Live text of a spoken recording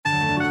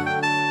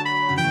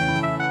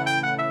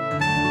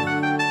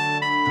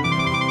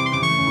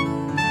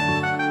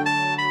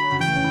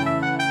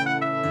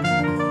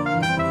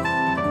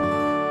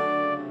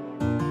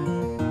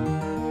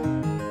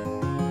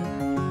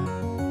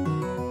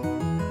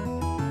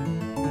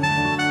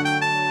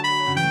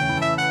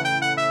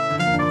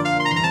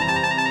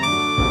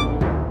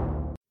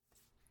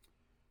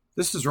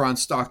This is Ron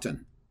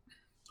Stockton.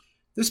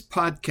 This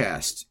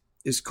podcast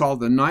is called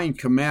The 9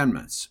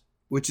 Commandments,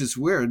 which is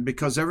weird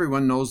because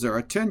everyone knows there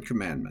are 10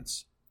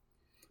 commandments.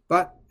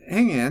 But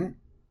hang in,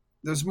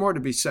 there's more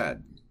to be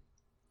said.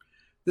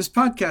 This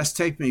podcast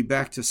takes me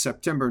back to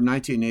September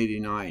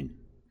 1989.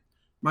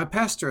 My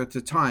pastor at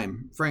the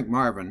time, Frank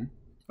Marvin,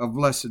 of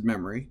blessed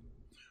memory,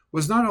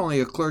 was not only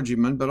a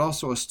clergyman but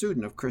also a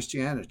student of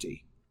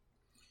Christianity.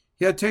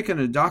 He had taken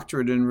a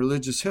doctorate in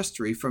religious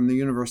history from the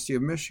University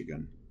of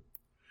Michigan.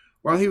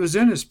 While he was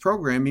in his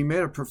program, he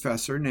met a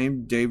professor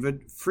named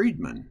David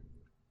Friedman.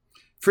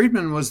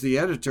 Friedman was the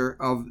editor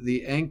of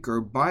the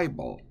Anchor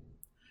Bible.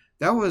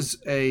 That was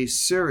a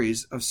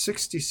series of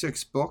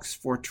 66 books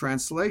for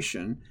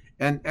translation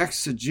and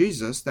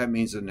exegesis, that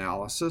means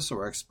analysis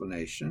or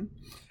explanation,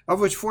 of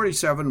which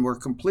 47 were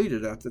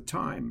completed at the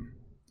time.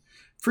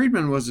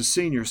 Friedman was a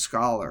senior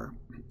scholar.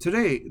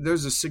 Today,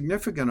 there's a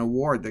significant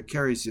award that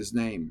carries his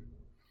name.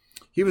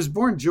 He was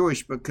born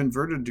Jewish but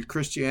converted to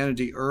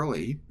Christianity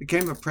early,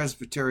 became a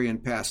Presbyterian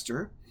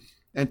pastor,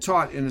 and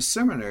taught in a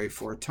seminary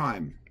for a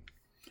time.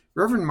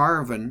 Reverend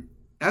Marvin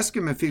asked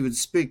him if he would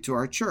speak to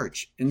our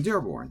church in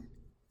Dearborn.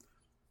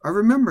 I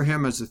remember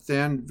him as a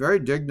thin, very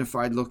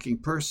dignified-looking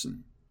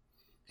person.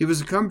 He was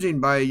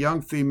accompanied by a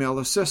young female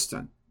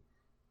assistant.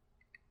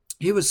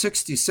 He was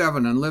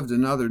 67 and lived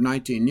another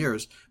 19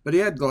 years, but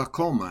he had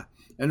glaucoma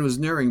and was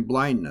nearing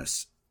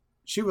blindness.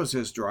 She was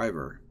his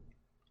driver.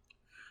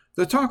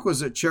 The talk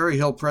was at Cherry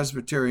Hill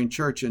Presbyterian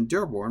Church in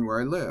Dearborn,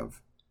 where I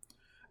live.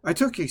 I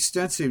took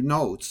extensive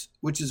notes,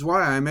 which is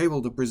why I am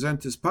able to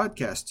present this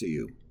podcast to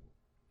you.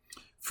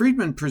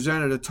 Friedman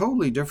presented a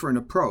totally different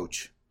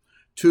approach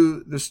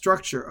to the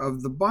structure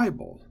of the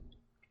Bible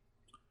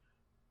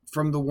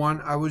from the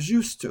one I was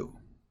used to.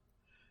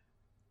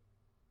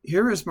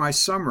 Here is my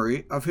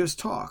summary of his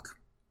talk,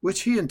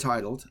 which he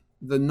entitled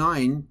The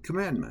 9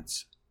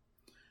 Commandments.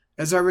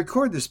 As I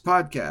record this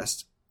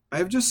podcast, I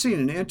have just seen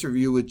an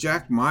interview with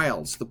Jack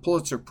Miles, the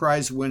Pulitzer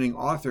Prize-winning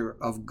author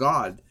of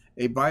God,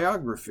 a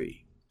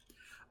biography.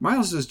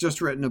 Miles has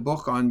just written a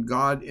book on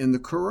God in the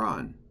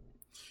Quran.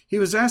 He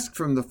was asked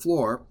from the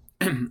floor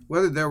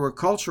whether there were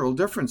cultural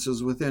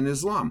differences within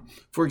Islam,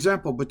 for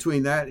example,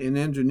 between that in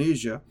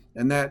Indonesia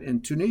and that in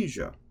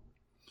Tunisia.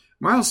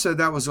 Miles said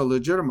that was a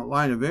legitimate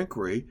line of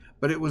inquiry,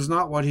 but it was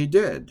not what he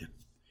did.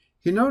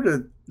 He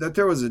noted that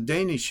there was a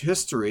Danish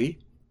history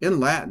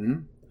in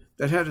Latin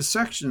that had a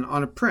section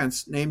on a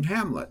prince named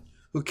Hamlet,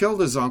 who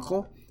killed his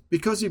uncle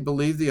because he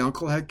believed the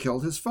uncle had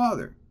killed his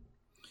father.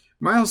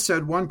 Miles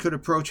said one could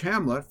approach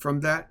Hamlet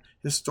from that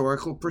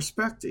historical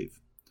perspective,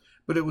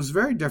 but it was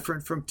very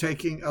different from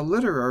taking a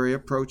literary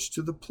approach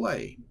to the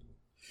play.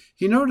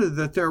 He noted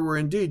that there were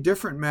indeed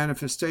different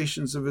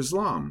manifestations of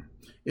Islam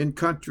in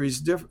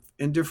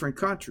different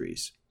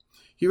countries.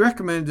 He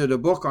recommended a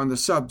book on the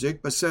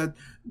subject, but said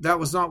that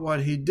was not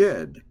what he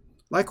did.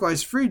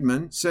 Likewise,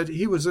 Friedman said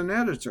he was an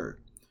editor.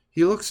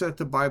 He looks at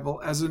the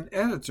Bible as an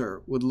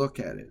editor would look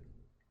at it.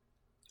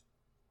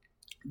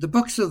 The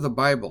books of the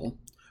Bible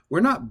were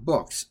not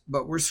books,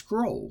 but were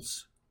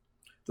scrolls.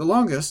 The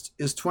longest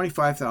is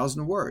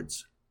 25,000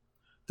 words.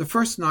 The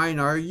first 9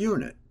 are a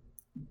unit: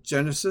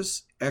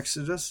 Genesis,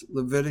 Exodus,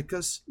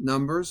 Leviticus,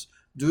 Numbers,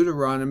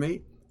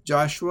 Deuteronomy,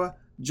 Joshua,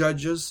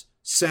 Judges,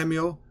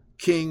 Samuel,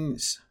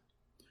 Kings.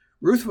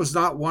 Ruth was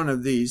not one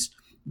of these,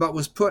 but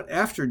was put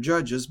after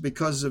Judges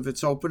because of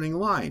its opening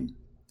line.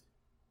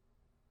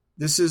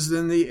 This is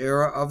in the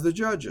era of the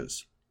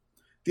Judges.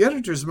 The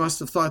editors must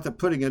have thought that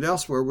putting it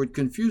elsewhere would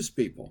confuse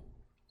people.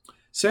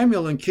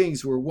 Samuel and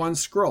Kings were one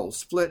scroll,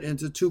 split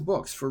into 2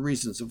 books for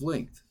reasons of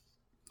length.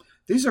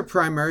 These are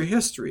primary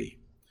history.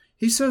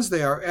 He says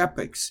they are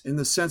epics in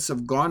the sense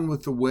of Gone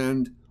with the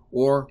Wind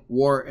or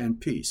War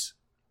and Peace.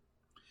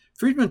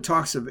 Friedman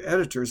talks of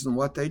editors and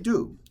what they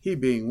do, he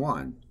being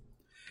one,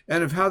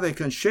 and of how they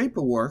can shape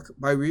a work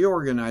by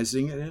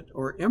reorganizing it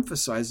or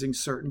emphasizing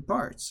certain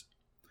parts.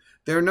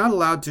 They are not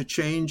allowed to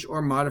change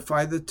or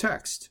modify the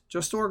text,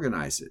 just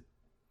organize it.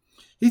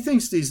 He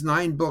thinks these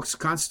 9 books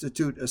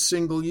constitute a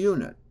single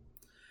unit,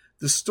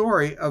 the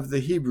story of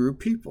the Hebrew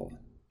people.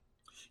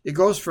 It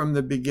goes from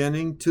the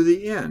beginning to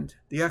the end,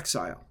 the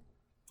exile.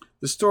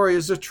 The story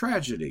is a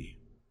tragedy,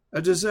 a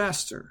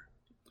disaster.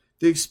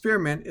 The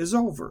experiment is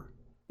over.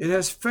 It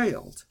has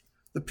failed.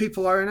 The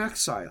people are in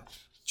exile.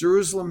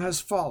 Jerusalem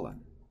has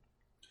fallen.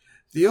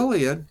 The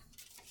Iliad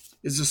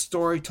is a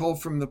story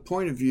told from the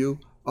point of view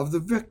of the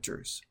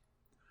victors.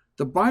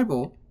 The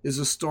Bible is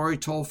a story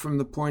told from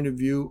the point of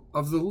view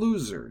of the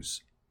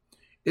losers.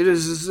 It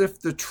is as if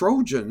the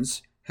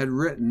Trojans had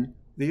written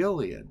the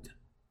Iliad.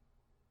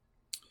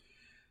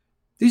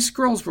 These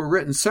scrolls were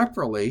written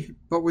separately,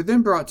 but were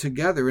then brought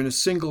together in a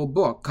single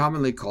book,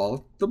 commonly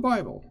called the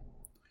Bible.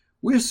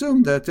 We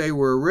assume that they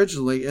were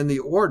originally in the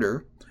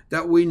order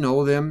that we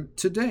know them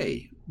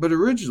today, but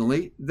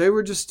originally they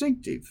were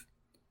distinctive.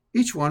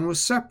 Each one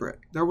was separate.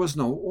 There was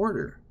no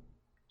order.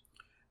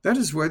 That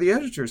is where the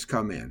editors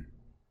come in.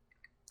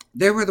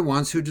 They were the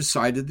ones who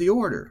decided the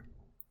order.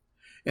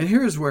 And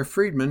here is where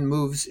Friedman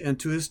moves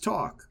into his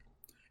talk.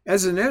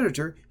 As an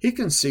editor, he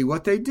can see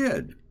what they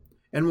did.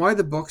 and why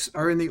the books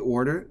are in the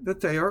order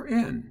that they are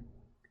in.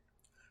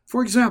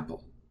 For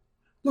example,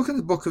 look at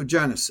the book of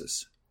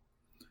Genesis.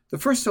 The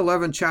first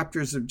 11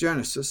 chapters of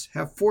Genesis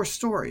have 4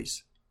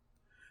 stories.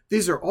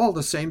 These are all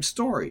the same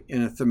story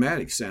in a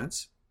thematic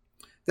sense.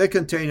 They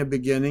contain a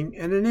beginning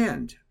and an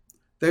end.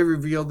 They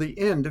reveal the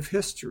end of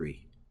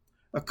history.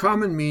 A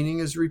common meaning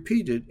is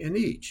repeated in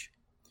each.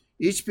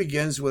 Each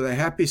begins with a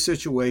happy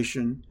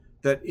situation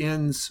that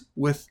ends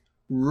with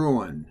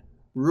ruin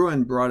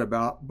brought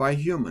about by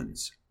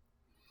humans.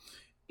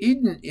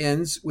 Eden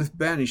ends with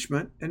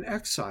banishment and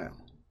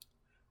exile.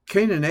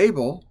 Cain and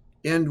Abel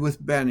end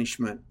with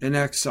banishment and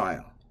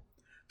exile.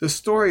 The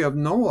story of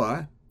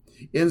Noah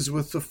ends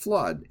with the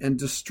flood and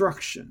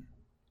destruction.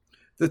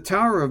 The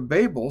Tower of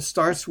Babel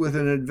starts with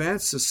an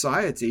advanced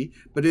society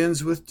but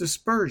ends with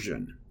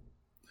dispersion.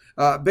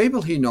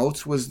 Babel, he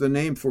notes, was the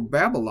name for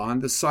Babylon,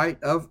 the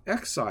site of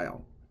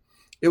exile.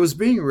 It was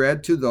being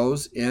read to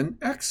those in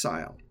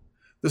exile.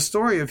 The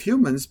story of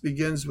humans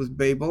begins with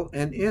Babel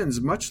and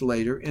ends much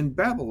later in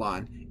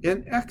Babylon,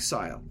 in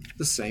exile,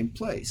 the same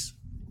place.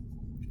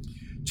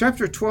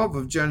 Chapter 12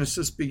 of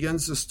Genesis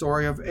begins the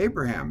story of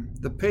Abraham,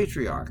 the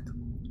patriarch.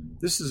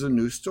 This is a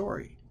new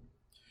story.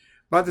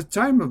 By the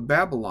time of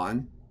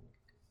Babylon,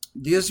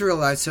 the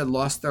Israelites had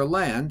lost their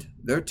land,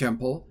 their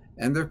temple,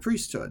 and their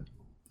priesthood.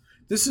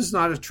 This is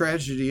not a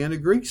tragedy in a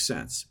Greek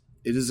sense.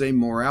 It is a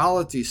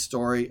morality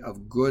story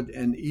of good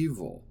and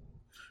evil.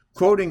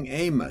 Quoting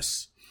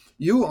Amos,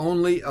 "You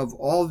only of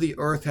all the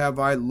earth have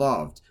I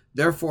loved,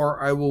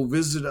 therefore I will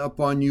visit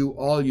upon you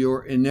all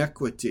your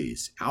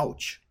iniquities."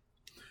 Ouch.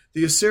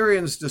 The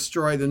Assyrians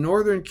destroy the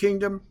northern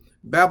kingdom,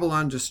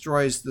 Babylon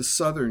destroys the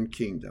southern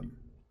kingdom.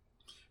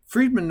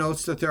 Friedman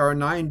notes that there are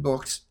 9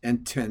 books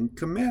and 10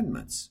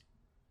 commandments.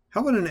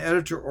 How would an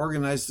editor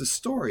organize the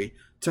story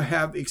to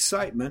have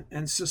excitement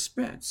and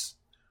suspense?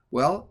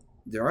 Well,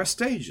 there are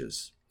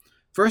stages.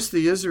 First,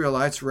 the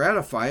Israelites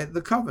ratify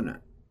the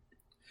covenant.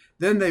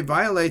 Then they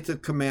violate the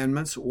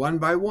commandments one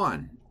by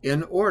one,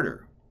 in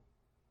order.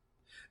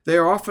 They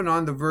are often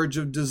on the verge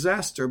of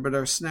disaster, but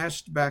are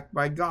snatched back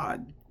by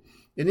God.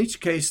 In each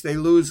case, they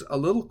lose a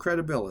little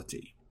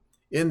credibility.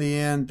 In the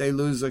end, they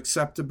lose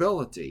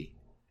acceptability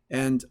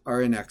and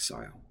are in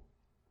exile.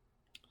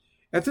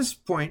 At this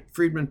point,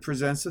 Friedman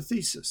presents a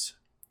thesis.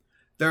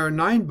 There are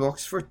 9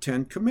 books for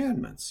 10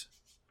 commandments.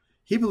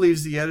 He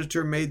believes the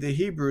editor made the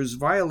Hebrews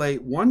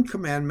violate 1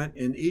 commandment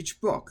in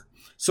each book,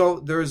 so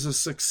there is a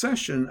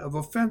succession of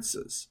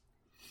offenses.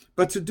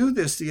 But to do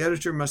this, the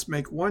editor must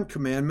make 1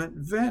 commandment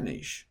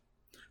vanish.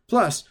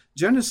 Plus,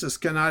 Genesis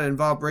cannot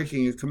involve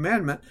breaking a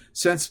commandment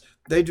since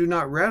they do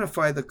not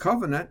ratify the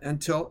covenant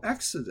until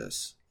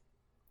Exodus.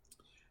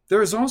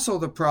 There is also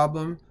the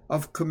problem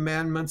of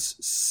commandments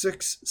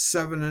 6,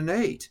 7, and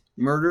 8,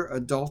 murder,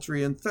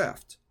 adultery, and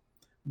theft.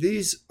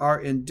 These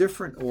are in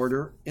different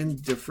order in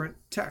different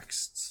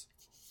texts.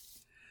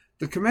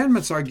 The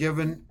commandments are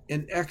given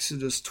in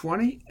Exodus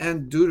 20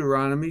 and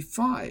Deuteronomy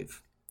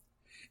 5.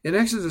 In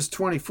Exodus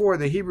 24,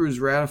 the Hebrews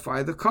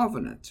ratify the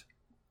covenant,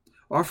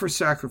 offer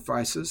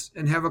sacrifices,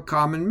 and have a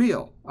common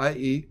meal,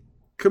 i.e.,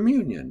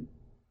 communion.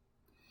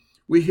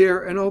 We hear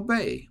and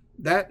obey.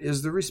 That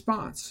is the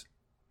response.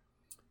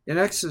 In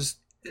Exodus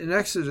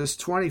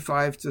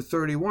 25 to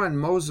 31,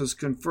 Moses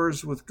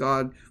confers with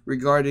God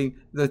regarding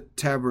the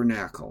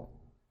tabernacle.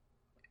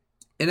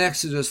 In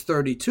Exodus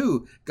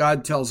 32,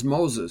 God tells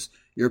Moses,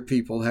 "Your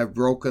people have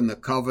broken the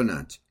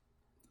covenant."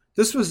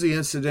 This was the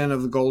incident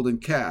of the golden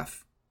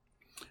calf.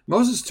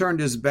 Moses turned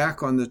his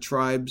back on the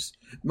tribes.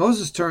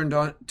 Moses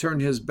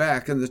turned his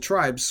back, and the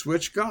tribes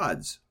switched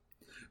gods.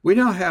 We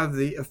now have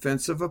the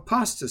offense of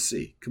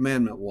apostasy,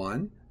 Commandment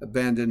 1,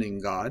 abandoning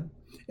God,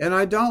 and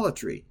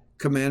idolatry,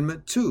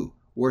 Commandment 2,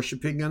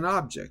 worshiping an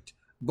object.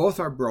 Both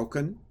are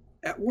broken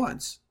at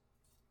once.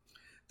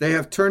 They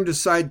have turned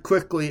aside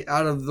quickly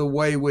out of the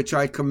way which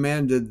I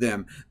commanded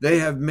them. They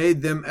have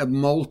made them a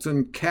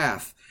molten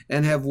calf,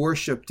 and have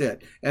worshipped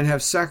it, and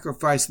have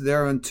sacrificed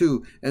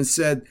thereunto, and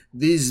said,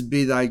 "These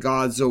be thy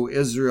gods, O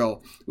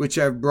Israel, which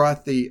have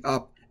brought thee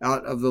up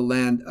out of the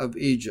land of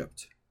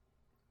Egypt."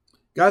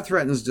 God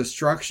threatens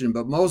destruction,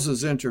 but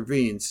Moses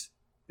intervenes,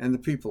 and the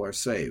people are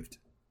saved.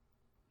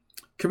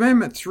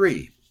 Commandment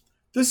 3.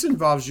 This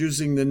involves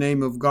using the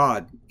name of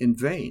God in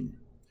vain.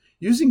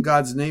 Using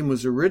God's name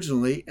was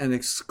originally an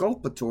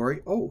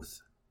exculpatory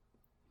oath.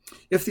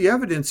 If the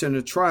evidence in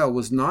a trial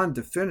was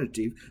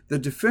non-definitive, the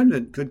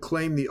defendant could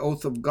claim the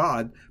oath of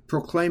God,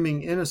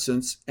 proclaiming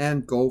innocence,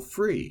 and go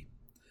free.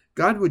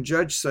 God would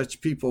judge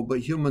such people,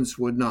 but humans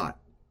would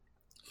not.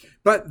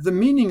 But the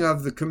meaning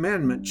of the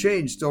commandment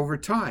changed over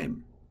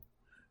time.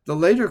 The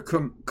later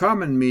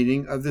common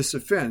meaning of this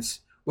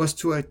offense was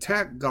to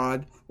attack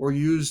God or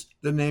use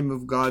the name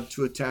of God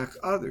to attack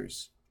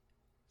others.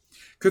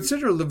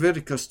 Consider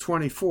Leviticus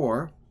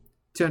 24,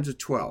 10 to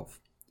 12.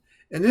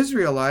 An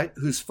Israelite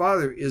whose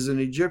father is an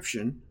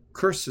Egyptian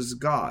curses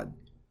God.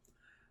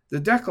 The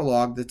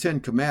Decalogue, the 10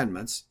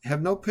 Commandments,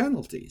 have no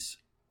penalties.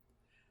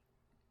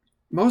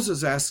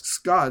 Moses asks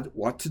God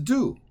what to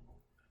do.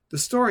 The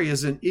story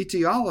is an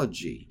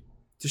etiology.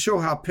 to show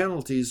how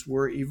penalties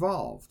were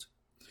evolved.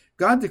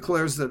 God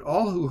declares that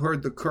all who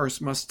heard the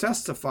curse must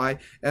testify,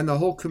 and the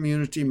whole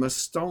community must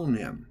stone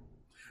him.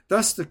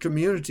 Thus, the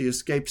community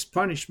escapes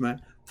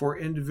punishment for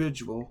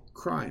individual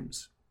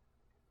crimes.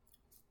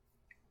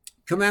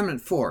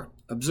 Commandment 4,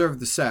 observe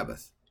the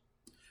Sabbath.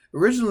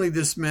 Originally,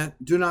 this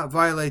meant do not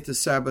violate the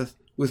Sabbath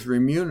with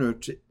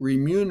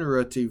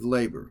remunerative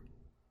labor.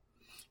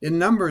 In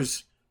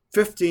Numbers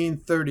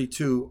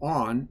 15:32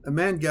 on, a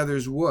man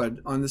gathers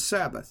wood on the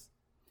Sabbath.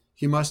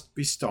 He must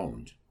be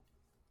stoned.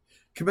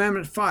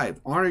 Commandment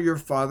 5, honor your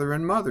father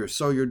and mother,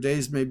 so your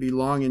days may be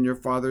long in your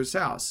father's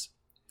house.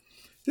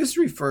 This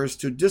refers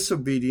to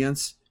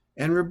disobedience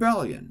and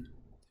rebellion.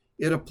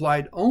 It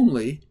applied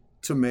only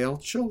to male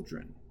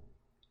children.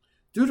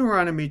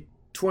 Deuteronomy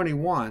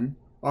 21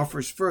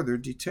 offers further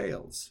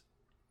details.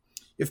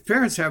 If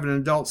parents have an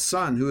adult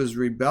son who is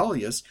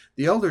rebellious,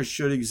 the elders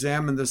should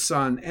examine the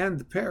son and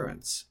the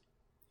parents.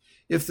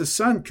 If the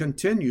son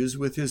continues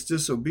with his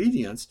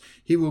disobedience,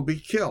 he will be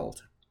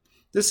killed.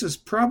 This is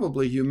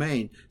probably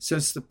humane,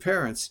 since the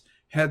parents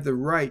had the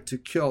right to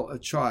kill a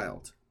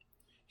child.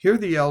 Here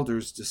the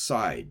elders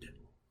decide.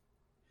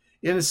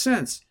 In a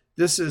sense,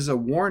 this is a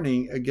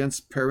warning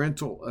against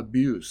parental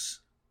abuse.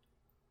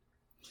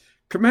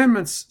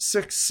 Commandments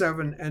 6,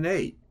 7, and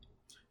 8.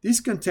 These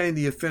contain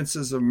the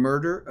offenses of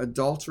murder,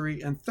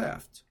 adultery, and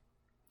theft.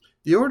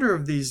 The order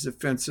of these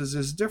offenses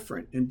is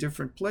different in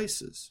different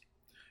places.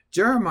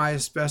 Jeremiah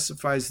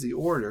specifies the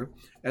order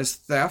as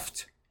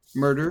theft,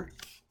 murder,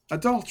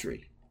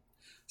 adultery.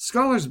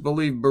 Scholars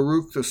believe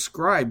Baruch the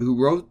scribe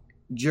who wrote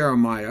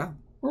Jeremiah,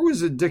 or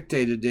was it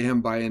dictated to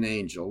him by an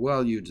angel?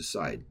 Well, you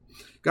decide.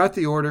 Got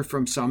the order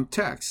from some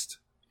text.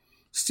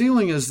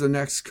 Stealing is the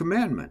next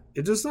commandment.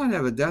 It does not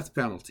have a death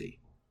penalty.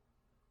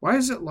 Why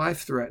is it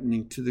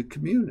life-threatening to the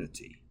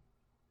community?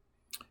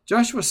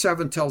 Joshua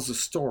 7 tells a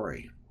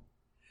story.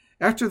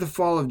 After the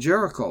fall of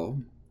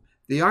Jericho,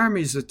 the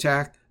armies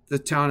attack the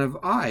town of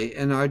Ai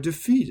and are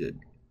defeated.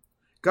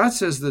 God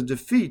says the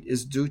defeat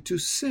is due to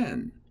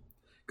sin.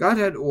 God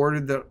had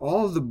ordered that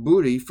all the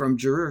booty from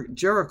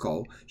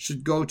Jericho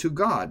should go to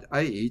God,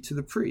 i.e., to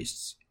the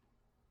priests.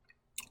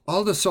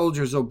 All the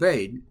soldiers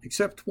obeyed,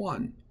 except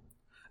one.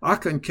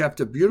 Achan kept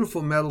a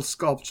beautiful metal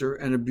sculpture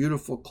and a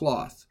beautiful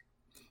cloth.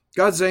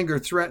 God's anger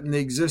threatened the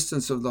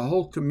existence of the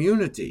whole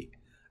community.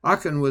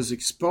 Achan was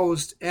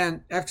exposed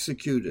and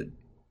executed.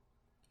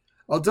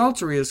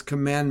 Adultery is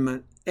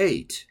commandment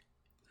 8.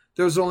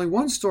 There is only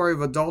one story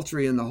of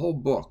adultery in the whole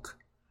book,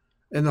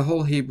 in the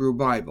whole Hebrew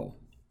Bible.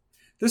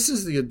 This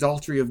is the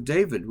adultery of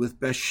David with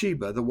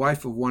Bathsheba, the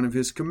wife of one of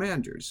his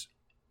commanders.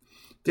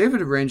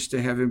 David arranged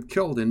to have him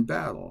killed in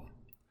battle.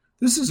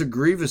 This is a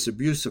grievous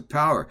abuse of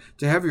power,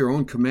 to have your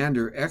own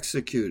commander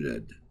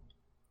executed.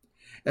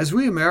 As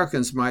we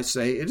Americans might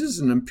say, it is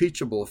an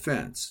impeachable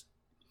offense.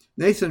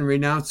 Nathan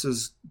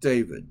renounces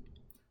David.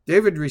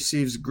 David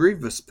receives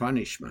grievous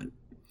punishment.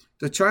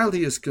 The child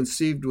he has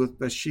conceived with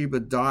Bathsheba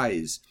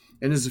dies,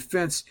 and his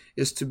offense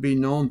is to be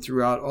known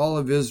throughout all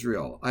of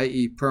Israel,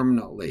 i.e.,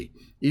 permanently,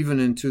 even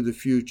into the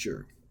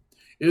future.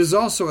 It is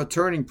also a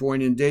turning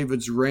point in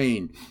David's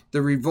reign.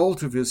 The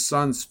revolt of his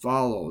sons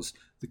follows.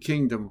 The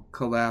kingdom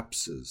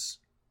collapses.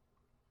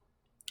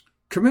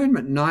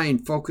 Commandment 9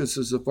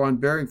 focuses upon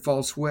bearing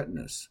false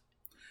witness.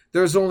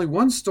 There is only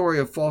one story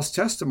of false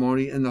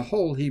testimony in the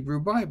whole Hebrew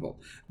Bible,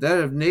 that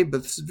of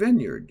Naboth's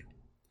vineyard.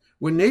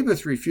 When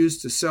Naboth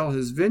refused to sell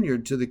his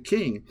vineyard to the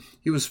king,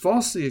 he was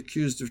falsely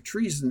accused of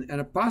treason and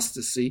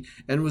apostasy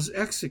and was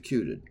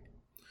executed.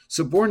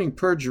 Suborning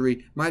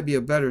perjury might be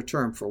a better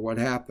term for what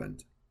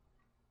happened.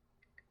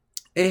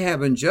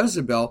 Ahab and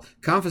Jezebel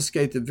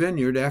confiscate the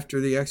vineyard after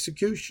the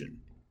execution.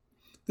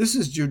 This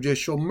is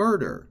judicial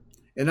murder,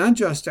 an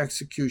unjust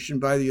execution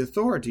by the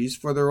authorities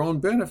for their own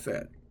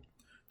benefit.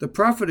 The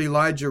prophet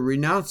Elijah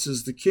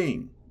renounces the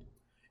king.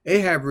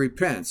 Ahab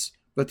repents,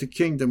 but the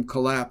kingdom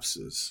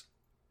collapses.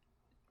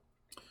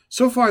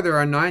 So far, there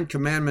are 9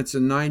 commandments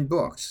in 9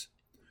 books.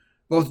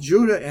 Both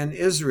Judah and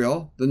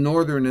Israel, the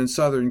northern and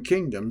southern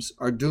kingdoms,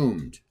 are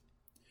doomed.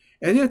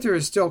 And yet there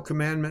is still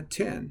commandment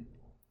 10.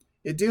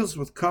 It deals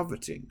with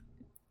coveting.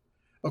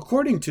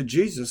 According to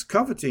Jesus,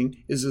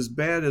 coveting is as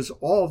bad as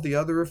all the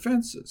other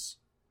offenses.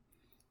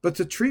 But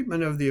the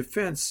treatment of the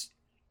offense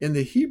in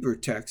the Hebrew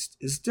text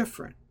is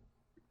different.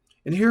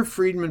 And here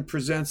Friedman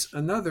presents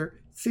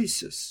another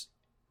thesis.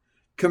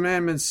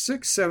 Commandments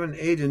 6, 7,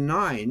 8, and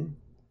 9,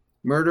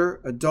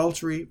 murder,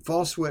 adultery,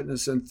 false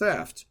witness, and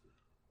theft,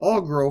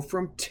 all grow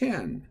from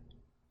 10.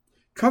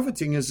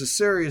 Coveting is a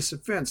serious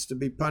offense to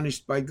be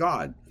punished by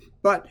God,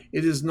 but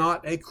it is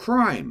not a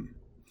crime.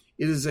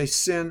 It is a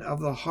sin of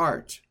the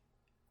heart.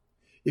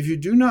 If you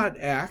do not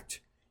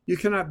act, you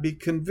cannot be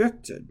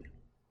convicted.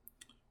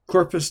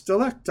 Corpus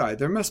delicti,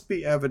 there must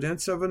be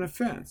evidence of an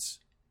offense.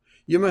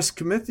 You must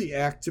commit the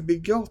act to be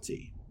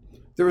guilty.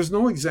 There is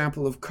no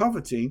example of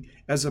coveting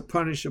as a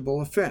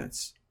punishable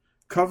offense.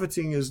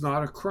 Coveting is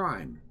not a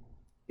crime.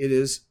 It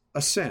is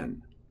a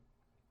sin.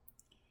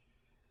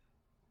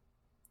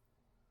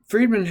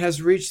 Friedman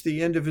has reached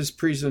the end of his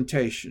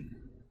presentation.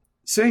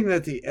 saying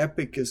that the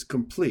epic is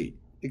complete,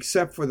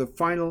 except for the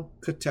final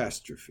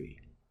catastrophe.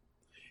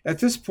 At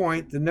this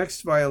point, the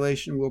next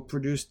violation will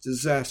produce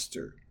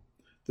disaster.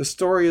 The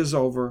story is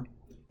over,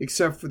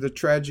 except for the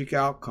tragic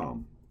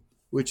outcome,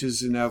 which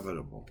is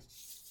inevitable.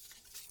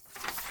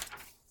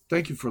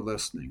 Thank you for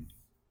listening.